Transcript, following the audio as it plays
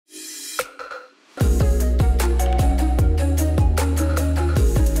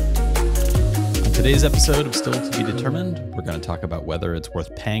today's episode of Still to Be Determined, we're going to talk about whether it's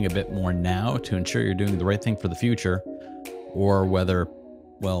worth paying a bit more now to ensure you're doing the right thing for the future, or whether,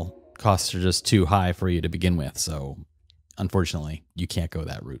 well, costs are just too high for you to begin with. So unfortunately, you can't go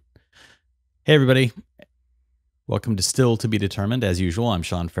that route. Hey, everybody. Welcome to Still to Be Determined. As usual, I'm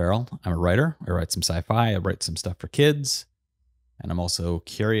Sean Farrell. I'm a writer. I write some sci-fi. I write some stuff for kids. And I'm also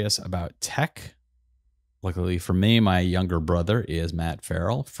curious about tech. Luckily for me, my younger brother is Matt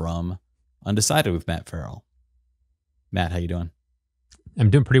Farrell from Undecided with Matt Farrell. Matt, how you doing?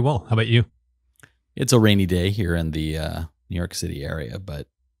 I'm doing pretty well. How about you? It's a rainy day here in the New York City area, but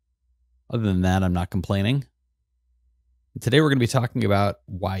other than that, I'm not complaining. Today, we're going to be talking about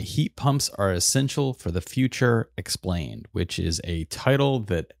why heat pumps are essential for the future explained, which is a title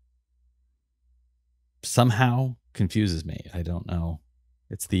that somehow confuses me. I don't know.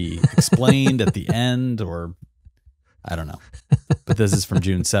 It's the explained at the end, or I don't know. But this is from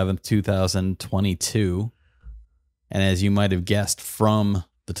June 7th, 2022. And as you might have guessed from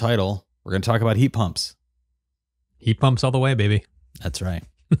the title, we're going to talk about heat pumps. Heat pumps all the way, baby. That's right.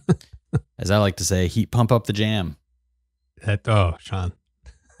 As I like to say, heat pump up the jam. Oh, Sean.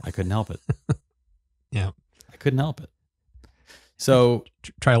 I couldn't help it. Yeah. I couldn't help it. So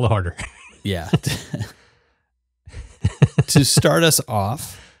try a little harder. Yeah. To start us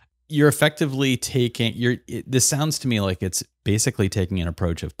off, you're effectively taking, this sounds to me like it's basically taking an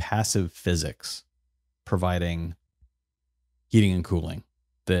approach of passive physics, providing heating and cooling.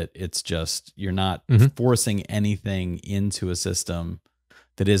 That it's just, you're not forcing anything into a system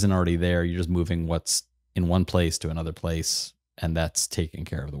that isn't already there. You're just moving what's in one place to another place, and that's taking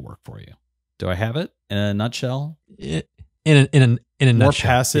care of the work for you. Do I have it in a nutshell? In a more nutshell,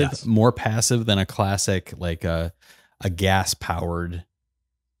 passive, yes. More passive than a classic, like a gas powered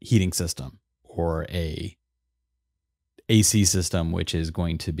heating system or a AC system, which is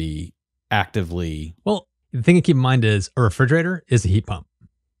going to be actively. Well, the thing to keep in mind is a refrigerator is a heat pump.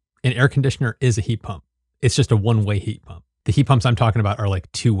 An air conditioner is a heat pump. It's just a one-way heat pump. The heat pumps I'm talking about are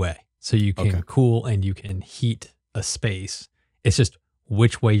like two-way. So you can cool and you can heat a space. It's just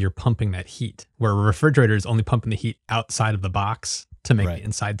which way you're pumping that heat. Where a refrigerator is only pumping the heat outside of the box to make the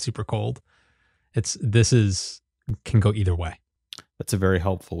inside super cold. Can go either way. That's a very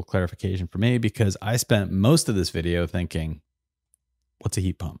helpful clarification for me, because I spent most of this video thinking, what's a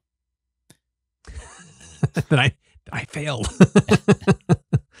heat pump? Then I failed.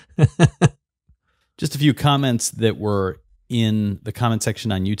 Just a few comments that were in the comment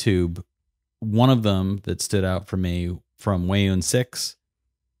section on YouTube. One of them that stood out for me from Wayun6,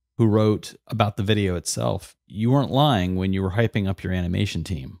 who wrote about the video itself. You weren't lying when you were hyping up your animation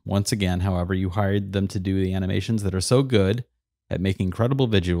team. Once again, however, you hired them to do the animations that are so good at making incredible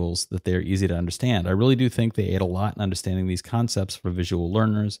visuals that they are easy to understand. I really do think they aid a lot in understanding these concepts for visual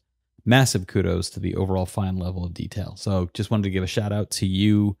learners. Massive kudos to the overall fine level of detail. So just wanted to give a shout out to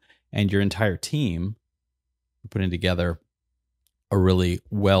you and your entire team for putting together a really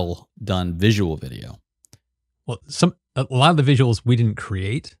well done visual video. Well, a lot of the visuals we didn't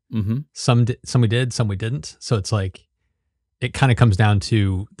create. Some we did, some we didn't. So it's like, it kind of comes down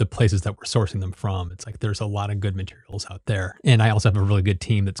to the places that we're sourcing them from. It's like, there's a lot of good materials out there. And I also have a really good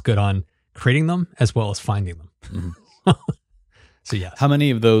team that's good on creating them as well as finding them. So yeah. How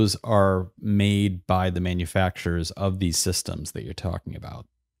many of those are made by the manufacturers of these systems that you're talking about?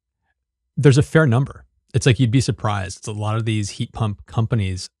 There's a fair number. It's like, you'd be surprised. It's a lot of these heat pump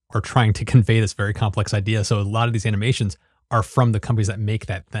companies are trying to convey this very complex idea. So a lot of these animations are from the companies that make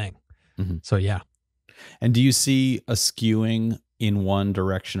that thing. So yeah. And do you see a skewing in one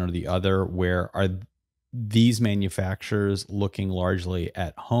direction or the other, where are these manufacturers looking largely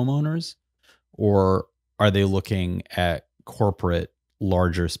at homeowners, or are they looking at corporate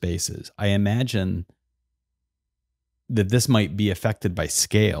larger spaces? I imagine that this might be affected by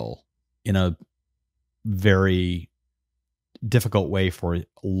scale in a very difficult way for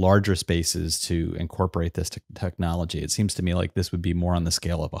larger spaces to incorporate this technology. It seems to me like this would be more on the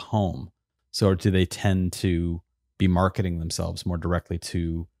scale of a home. So do they tend to be marketing themselves more directly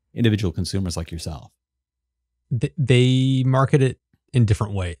to individual consumers like yourself? They market it in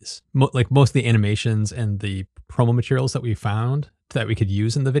different ways. Like most of the animations and the promo materials that we found that we could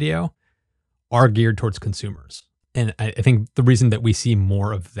use in the video are geared towards consumers. And I think the reason that we see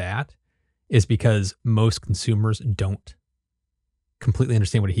more of that is because most consumers don't completely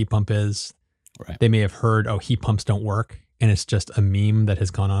understand what a heat pump is. Right. They may have heard, oh, heat pumps don't work, and it's just a meme that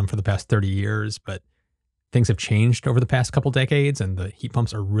has gone on for the past 30 years, but things have changed over the past couple decades, and the heat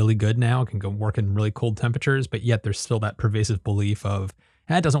pumps are really good now, can go work in really cold temperatures, but yet there's still that pervasive belief of,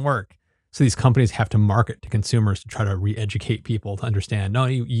 it doesn't work. So these companies have to market to consumers to try to re-educate people to understand, no,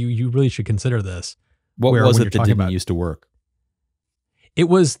 you really should consider this. What Where was when it you're that talking didn't about- used to work? It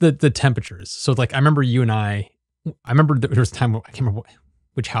was the temperatures. So like I remember you and I remember there was a time, I can't remember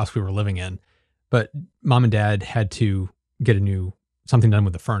which house we were living in, but mom and dad had to get something done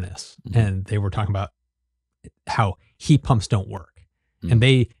with the furnace. Mhm. And they were talking about how heat pumps don't work. Mhm. And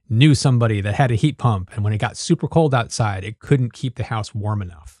they knew somebody that had a heat pump. And when it got super cold outside, it couldn't keep the house warm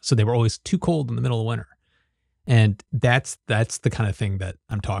enough. So they were always too cold in the middle of winter. And that's the kind of thing that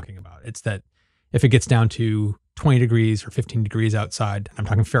I'm talking about. It's that if it gets down to 20 degrees or 15 degrees outside, and I'm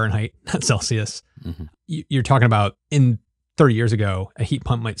talking Fahrenheit, not Celsius, Mhm. you're talking about in 30 years ago, a heat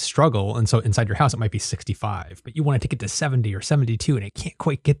pump might struggle. And so inside your house, it might be 65, but you want it to get to 70 or 72, and it can't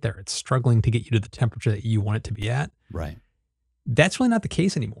quite get there. It's struggling to get you to the temperature that you want it to be at. Right. That's really not the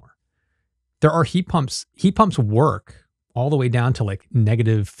case anymore. There are heat pumps. Heat pumps work all the way down to like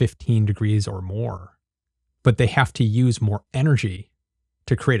negative 15 degrees or more, but they have to use more energy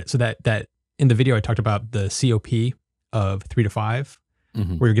to create it. So that in the video, I talked about the COP of 3 to 5,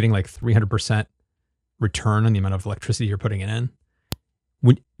 Mhm. where you're getting like 300% return on the amount of electricity you're putting in.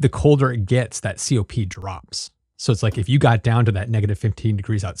 When the colder it gets, that COP drops. So it's like if you got down to that negative 15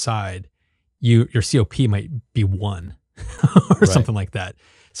 degrees outside, your COP might be 1 or Right. something like that.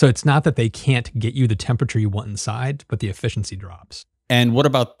 So it's not that they can't get you the temperature you want inside, but the efficiency drops. And what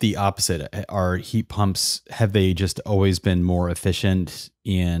about the opposite? Are heat pumps, have they just always been more efficient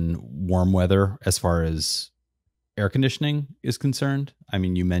in warm weather as far as air conditioning is concerned? I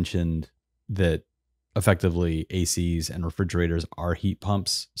mean, you mentioned that effectively ACs and refrigerators are heat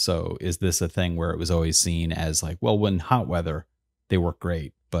pumps. So is this a thing where it was always seen as like, well, when hot weather, they work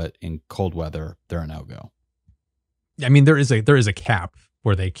great, but in cold weather, they're a no-go? I mean, there is a cap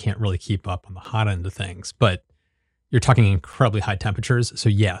where they can't really keep up on the hot end of things, but you're talking incredibly high temperatures. So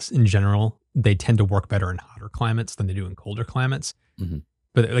yes, in general, they tend to work better in hotter climates than they do in colder climates. Mhm.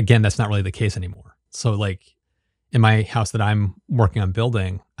 But again, that's not really the case anymore. So like in my house that I'm working on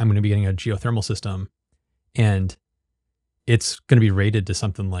building, I'm going to be getting a geothermal system, and it's going to be rated to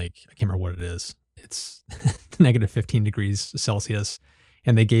something like, I can't remember what it is. It's negative 15 degrees Celsius.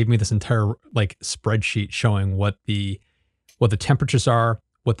 And they gave me this entire like spreadsheet showing what the temperatures are,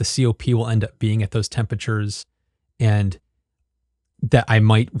 what the COP will end up being at those temperatures, and that I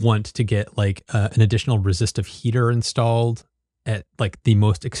might want to get like an additional resistive heater installed at like the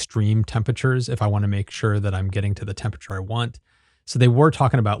most extreme temperatures if I want to make sure that I'm getting to the temperature I want. So they were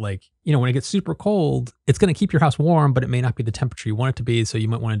talking about like, you know, when it gets super cold, it's going to keep your house warm, but it may not be the temperature you want it to be. So you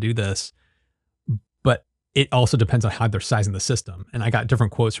might want to do this. But it also depends on how they're sizing the system. And I got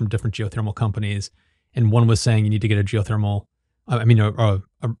different quotes from different geothermal companies. And one was saying you need to get a geothermal,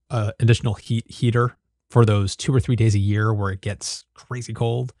 additional heater for those 2 or 3 days a year where it gets crazy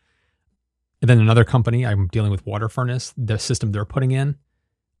cold. And then another company, I'm dealing with Water Furnace, the system they're putting in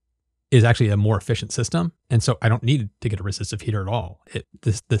is actually a more efficient system. And so I don't need to get a resistive heater at all.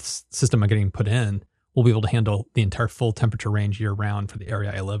 This system I'm getting put in will be able to handle the entire full temperature range year round for the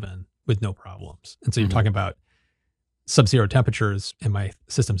area I live in with no problems. And so you're Mhm. talking about sub-zero temperatures and my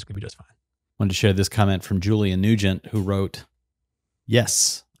system's going to be just fine. I wanted to share this comment from Julian Nugent, who wrote,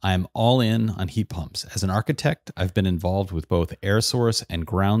 "Yes, I am all in on heat pumps. As an architect, I've been involved with both air source and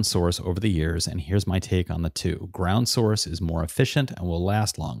ground source over the years, and here's my take on the two. Ground source is more efficient and will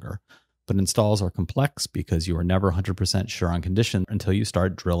last longer, but installs are complex because you are never 100% sure on condition until you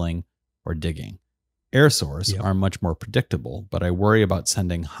start drilling or digging. Air source Yep. are much more predictable, but I worry about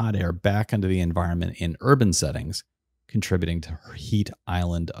sending hot air back into the environment in urban settings, contributing to heat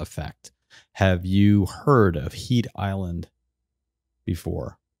island effect." Have you heard of heat island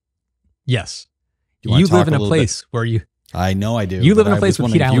before? Yes. Do you wanna You talk live in a a little place where you, I know I do. You live but in a I place was with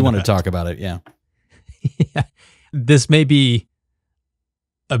wondering heat if you island want to effect. talk about it. Yeah. this may be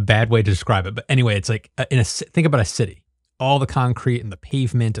a bad way to describe it, but anyway, it's like think about a city, all the concrete and the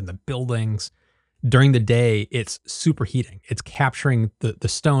pavement and the buildings. During the day, it's superheating. It's capturing the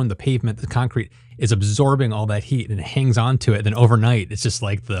stone, the pavement, the concrete is absorbing all that heat and it hangs on to it. Then overnight, it's just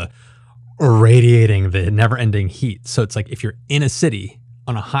like the radiating the never ending heat. So it's like if you're in a city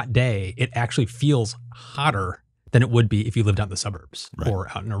on a hot day, it actually feels hotter than it would be if you lived out in the suburbs Right. or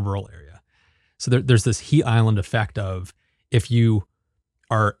out in a rural area. So there's this heat island effect of if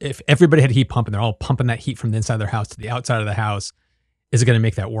everybody had a heat pump and they're all pumping that heat from the inside of their house to the outside of the house, is it going to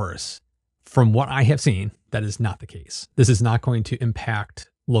make that worse? From what I have seen, that is not the case. This is not going to impact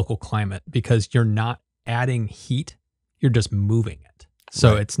local climate because you're not adding heat, you're just moving it.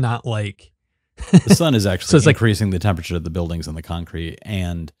 So Right. it's not like The sun is actually So it's like- increasing the temperature of the buildings and the concrete.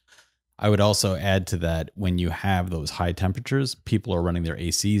 And I would also add to that, when you have those high temperatures, people are running their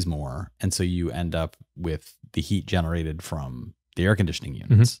ACs more. And so you end up with the heat generated from the air conditioning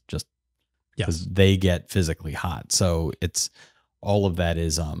units, just because they get physically hot. So it's all of that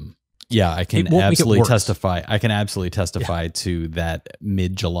is, yeah, I can absolutely testify. I can absolutely testify to that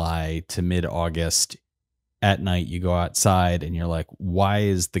mid-July to mid-August at night. You go outside and you're like, why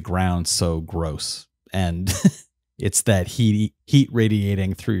is the ground so gross? And it's that heat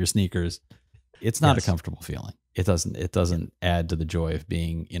radiating through your sneakers. It's not a comfortable feeling. It doesn't add to the joy of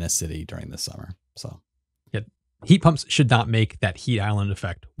being in a city during the summer. So heat pumps should not make that heat island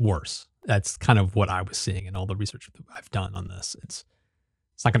effect worse. That's kind of what I was seeing in all the research that I've done on this. It's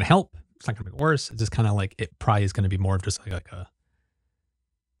not going to help. It's not going to make it worse. It's just kind of like, it probably is going to be more of just like a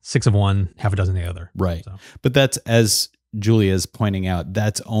 6 of one, half a dozen of the other. Right. So. But that's, as Julia's pointing out,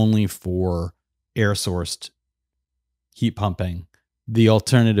 that's only for air sourced heat pumping. The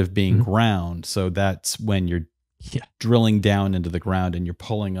alternative being ground. So that's when you're drilling down into the ground and you're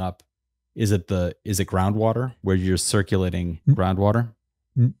pulling up. Is it groundwater where you're circulating groundwater?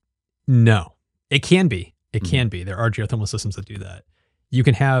 No, it can be. It can be. There are geothermal systems that do that. You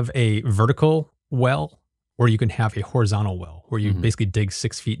can have a vertical well, or you can have a horizontal well where you basically dig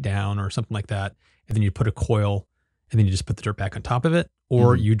 6 feet down or something like that. And then you put a coil and then you just put the dirt back on top of it.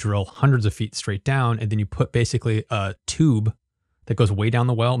 Or you drill hundreds of feet straight down and then you put basically a tube that goes way down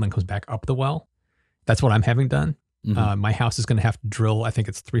the well and then comes back up the well. That's what I'm having done. My house is going to have to drill, I think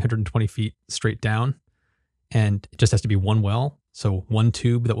it's 320 feet straight down, and it just has to be one well. So one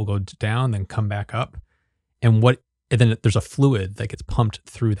tube that will go down, then come back up. And then there's a fluid that gets pumped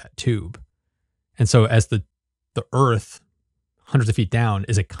through that tube. And so as the earth hundreds of feet down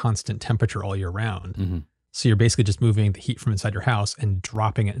is a constant temperature all year round. So you're basically just moving the heat from inside your house and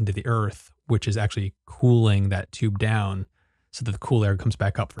dropping it into the earth, which is actually cooling that tube down so that the cool air comes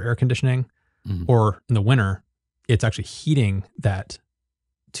back up for air conditioning. Or in the winter, it's actually heating that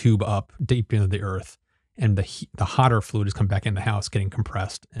tube up deep into the earth, and the hotter fluid has come back in the house, getting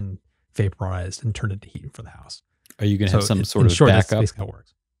compressed and vaporized and turned into heat for the house. Are you going to have some sort of backup? That's basically how it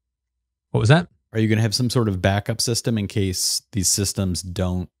works. What was that? Are you going to have some sort of backup system in case these systems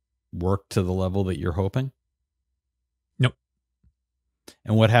don't work to the level that you're hoping? Nope.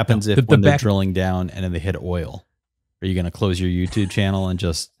 And what happens if when they're drilling down and then they hit oil? Are you going to close your YouTube channel and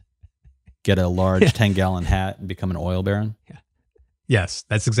just get a large 10-gallon hat and become an oil baron? Yes,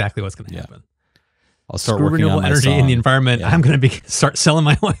 that's exactly what's going to happen. I'll start Screw working renewable on energy in the environment. I'm going to start selling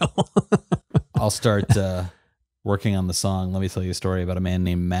my oil. I'll start working on the song. Let me tell you a story about a man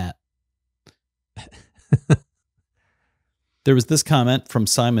named Matt. There was this comment from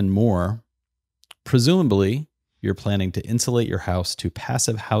Simon Moore. Presumably, you're planning to insulate your house to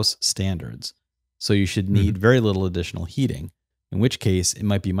passive house standards, so you should need very little additional heating, in which case it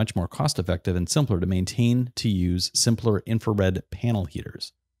might be much more cost-effective and simpler to maintain to use simpler infrared panel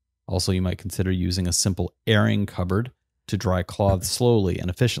heaters. Also, you might consider using a simple airing cupboard to dry cloths slowly and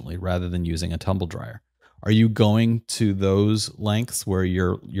efficiently rather than using a tumble dryer. Are you going to those lengths where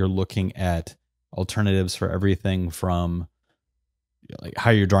you're looking at alternatives for everything from like how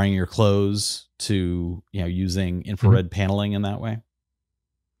you're drying your clothes to using infrared paneling in that way?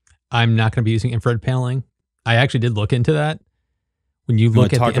 I'm not going to be using infrared paneling. I actually did look into that. When you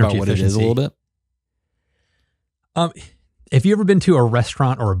look at the energy about what efficiency, it is a little bit. Have you ever been to a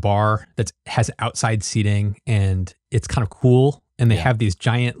restaurant or a bar that has outside seating and it's kind of cool, and they have these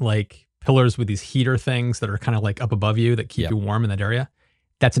giant like pillars with these heater things that are kind of like up above you that keep you warm in that area?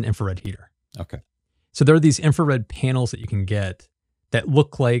 That's an infrared heater. Okay. So there are these infrared panels that you can get that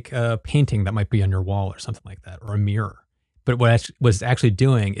look like a painting that might be on your wall or something like that, or a mirror. But what it's actually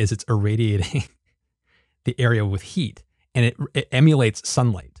doing is it's irradiating the area with heat, and it emulates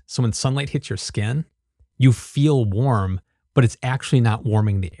sunlight. So when sunlight hits your skin, you feel warm, but it's actually not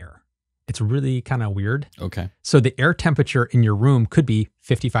warming the air. It's really kind of weird. Okay. So the air temperature in your room could be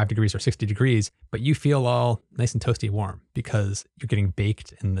 55 degrees or 60 degrees, but you feel all nice and toasty warm because you're getting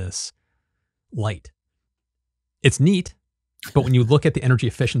baked in this light. It's neat, but when you look at the energy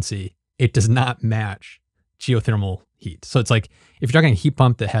efficiency, it does not match geothermal heat. So it's like, if you're talking a heat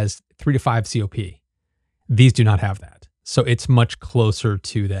pump that has 3 to 5 COP, these do not have that. So it's much closer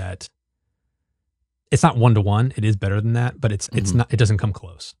to that. It's not 1-to-1. It is better than that, but it's not, it doesn't come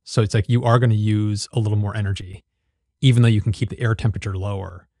close. So it's like you are going to use a little more energy, even though you can keep the air temperature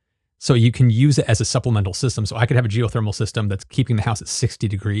lower. So you can use it as a supplemental system. So I could have a geothermal system that's keeping the house at 60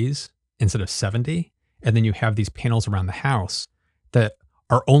 degrees instead of 70. And then you have these panels around the house that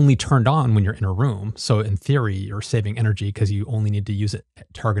are only turned on when you're in a room. So in theory, you're saving energy because you only need to use it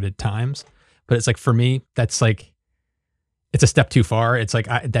at targeted times. But it's like, for me, that's like, it's a step too far. It's like,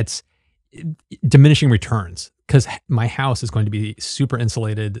 diminishing returns, because my house is going to be super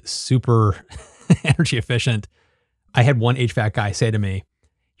insulated, super energy efficient. I had one HVAC guy say to me,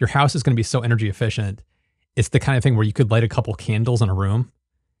 your house is going to be so energy efficient. It's the kind of thing where you could light a couple candles in a room,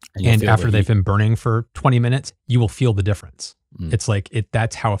 and after they've been burning for 20 minutes, you will feel the difference. It's like,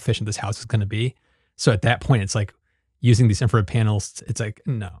 that's how efficient this house is going to be. So at that point, it's like using these infrared panels, it's like,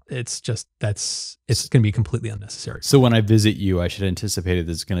 no, it's just, it's going to be completely unnecessary. So when I visit you, I should anticipate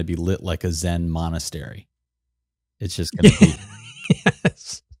that it's going to be lit like a Zen monastery. It's just going to be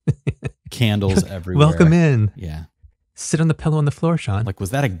Yes. candles everywhere. Welcome in. Yeah. Sit on the pillow on the floor, Sean. Like,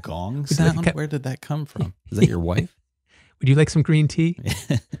 was that a gong sound? Where did that come from? Is that your wife? Would you like some green tea?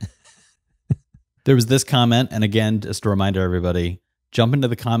 There was this comment, and again, just a reminder, everybody, jump into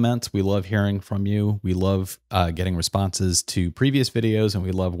the comments. We love hearing from you. We love getting responses to previous videos, and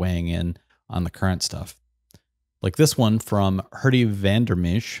we love weighing in on the current stuff. Like this one from Herdy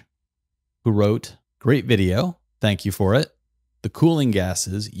Vandermish, who wrote, great video. Thank you for it. The cooling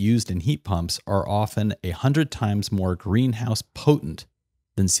gases used in heat pumps are often 100 times more greenhouse potent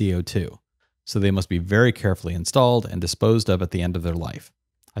than CO2. So they must be very carefully installed and disposed of at the end of their life.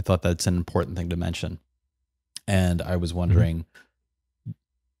 I thought that's an important thing to mention. And I was wondering,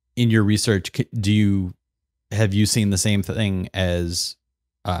 in your research, have you seen the same thing as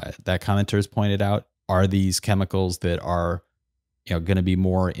that commenter's pointed out? Are these chemicals that are, going to be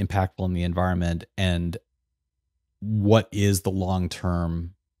more impactful in the environment, and what is the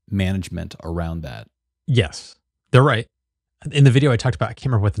long-term management around that? Yes, they're right. In the video I talked about, I can't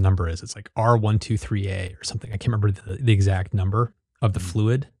remember what the number is. It's like R123A or something. I can't remember the exact number of the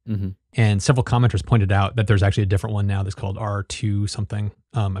fluid. And several commenters pointed out that there's actually a different one now that's called R2 something.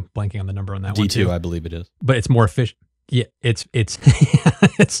 I'm blanking on the number on that one too. D2, I believe it is. But it's more efficient. Yeah, it's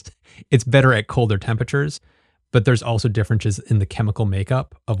better at colder temperatures, but there's also differences in the chemical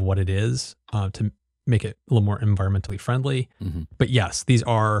makeup of what it is to make it a little more environmentally friendly. But yes, these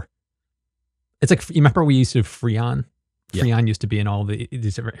are, it's like, you remember we used to Freon? Yeah. Freon used to be in all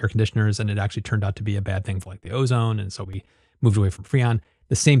these different air conditioners, and it actually turned out to be a bad thing for like the ozone. And so we moved away from Freon.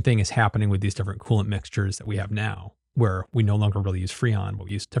 The same thing is happening with these different coolant mixtures that we have now, where we no longer really use Freon, but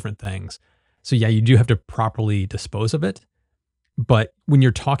we use different things. So yeah, you do have to properly dispose of it. But when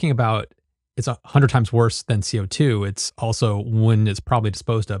you're talking about it's 100 times worse than CO2, it's also, when it's probably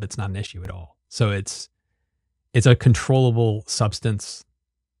disposed of, it's not an issue at all. So it's a controllable substance.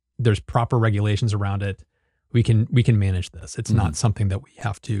 There's proper regulations around it. We can manage this. It's not something that we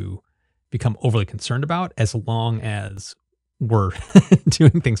have to become overly concerned about, as long as we're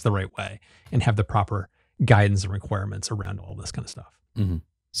doing things the right way and have the proper guidance and requirements around all this kind of stuff.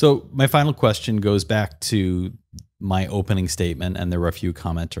 So my final question goes back to my opening statement, and there were a few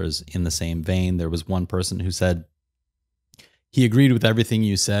commenters in the same vein. There was one person who said he agreed with everything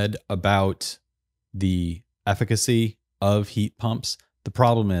you said about the efficacy of heat pumps. The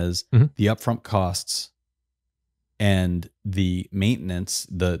problem is the upfront costs and the maintenance,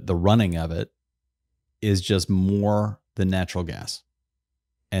 the running of it is just more than natural gas.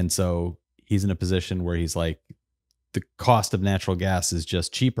 And so he's in a position where he's like, the cost of natural gas is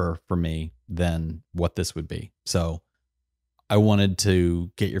just cheaper for me than what this would be. So I wanted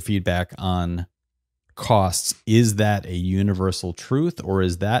to get your feedback on costs. Is that a universal truth, or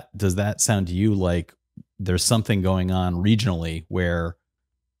does that sound to you like there's something going on regionally where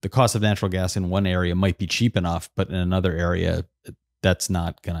the cost of natural gas in one area might be cheap enough, but in another area, that's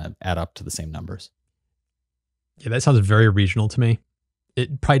not going to add up to the same numbers? Yeah, that sounds very regional to me.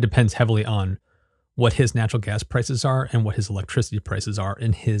 It probably depends heavily on what his natural gas prices are and what his electricity prices are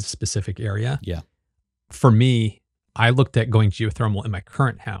in his specific area. Yeah. For me, I looked at going geothermal in my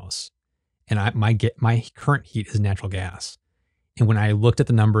current house, and my current heat is natural gas. And when I looked at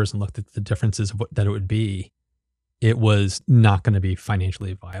the numbers and looked at the differences of that it would be, it was not going to be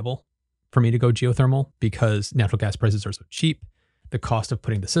financially viable for me to go geothermal, because natural gas prices are so cheap. The cost of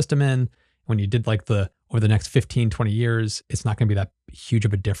putting the system in, when you did like over the next 15, 20 years, it's not going to be that huge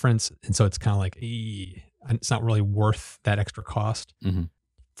of a difference. And so it's kind of like, it's not really worth that extra cost.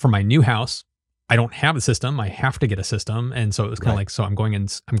 For my new house, I don't have a system. I have to get a system. And so it was kind of like, so I'm going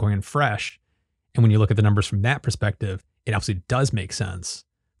in fresh. And when you look at the numbers from that perspective, it absolutely does make sense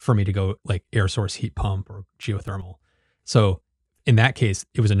for me to go like air source heat pump or geothermal. So in that case,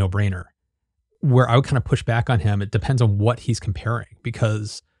 it was a no-brainer. Where I would kind of push back on him, it depends on what he's comparing,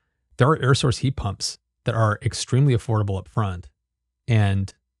 because there are air source heat pumps that are extremely affordable up front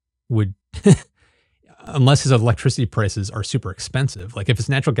and would, unless his electricity prices are super expensive. Like if his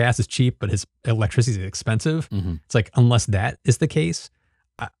natural gas is cheap, but his electricity is expensive, it's like, unless that is the case,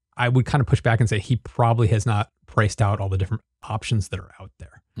 I would kind of push back and say he probably has not priced out all the different options that are out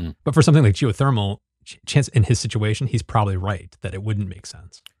there. Mm. But for something like geothermal, chance in his situation, he's probably right that it wouldn't make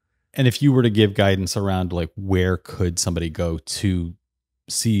sense. And if you were to give guidance around like where could somebody go to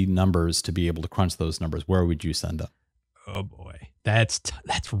see numbers to be able to crunch those numbers, where would you send them? Oh boy, that's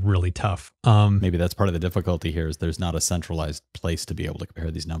really tough. Maybe that's part of the difficulty here is there's not a centralized place to be able to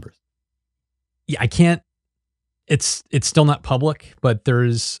compare these numbers. Yeah, I can't. It's still not public, but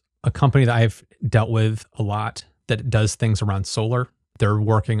there's a company that I've dealt with a lot that does things around solar. They're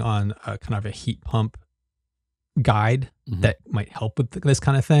working on a kind of a heat pump guide that might help with this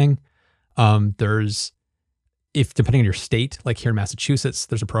kind of thing. There's, if depending on your state, like here in Massachusetts,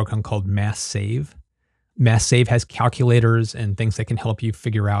 there's a program called Mass Save. Mass Save has calculators and things that can help you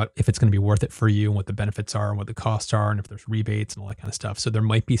figure out if it's going to be worth it for you and what the benefits are and what the costs are and if there's rebates and all that kind of stuff. So there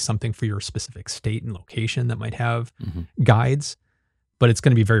might be something for your specific state and location that might have guides, but it's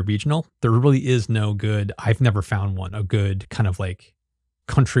going to be very regional. There really is no good, I've never found one, a good kind of like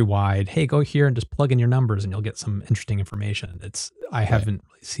countrywide, hey, go here and just plug in your numbers and you'll get some interesting information. I haven't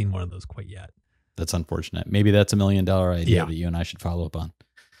really seen one of those quite yet. That's unfortunate. Maybe that's $1 million idea that you and I should follow up on.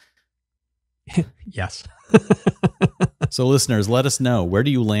 Yes. So listeners, let us know, where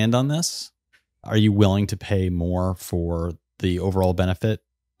do you land on this? Are you willing to pay more for the overall benefit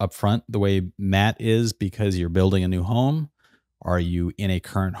up front the way Matt is because you're building a new home? Are you in a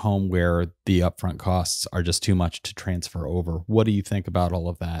current home where the upfront costs are just too much to transfer over? What do you think about all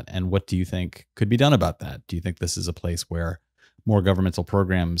of that? And what do you think could be done about that? Do you think this is a place where more governmental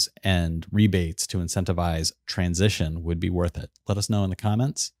programs and rebates to incentivize transition would be worth it? Let us know in the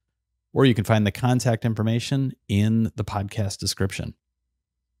comments, or you can find the contact information in the podcast description.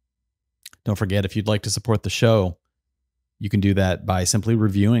 Don't forget, if you'd like to support the show, you can do that by simply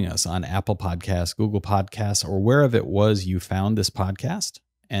reviewing us on Apple Podcasts, Google Podcasts, or wherever it was you found this podcast.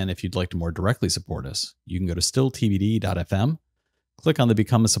 And if you'd like to more directly support us, you can go to stilltbd.fm, click on the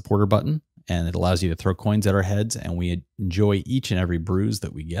Become a Supporter button, and it allows you to throw coins at our heads, and we enjoy each and every bruise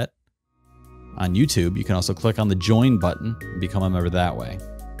that we get. On YouTube, you can also click on the Join button and become a member that way.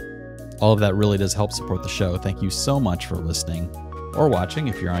 All of that really does help support the show. Thank you so much for listening or watching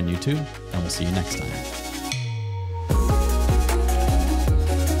if you're on YouTube, and we'll see you next time.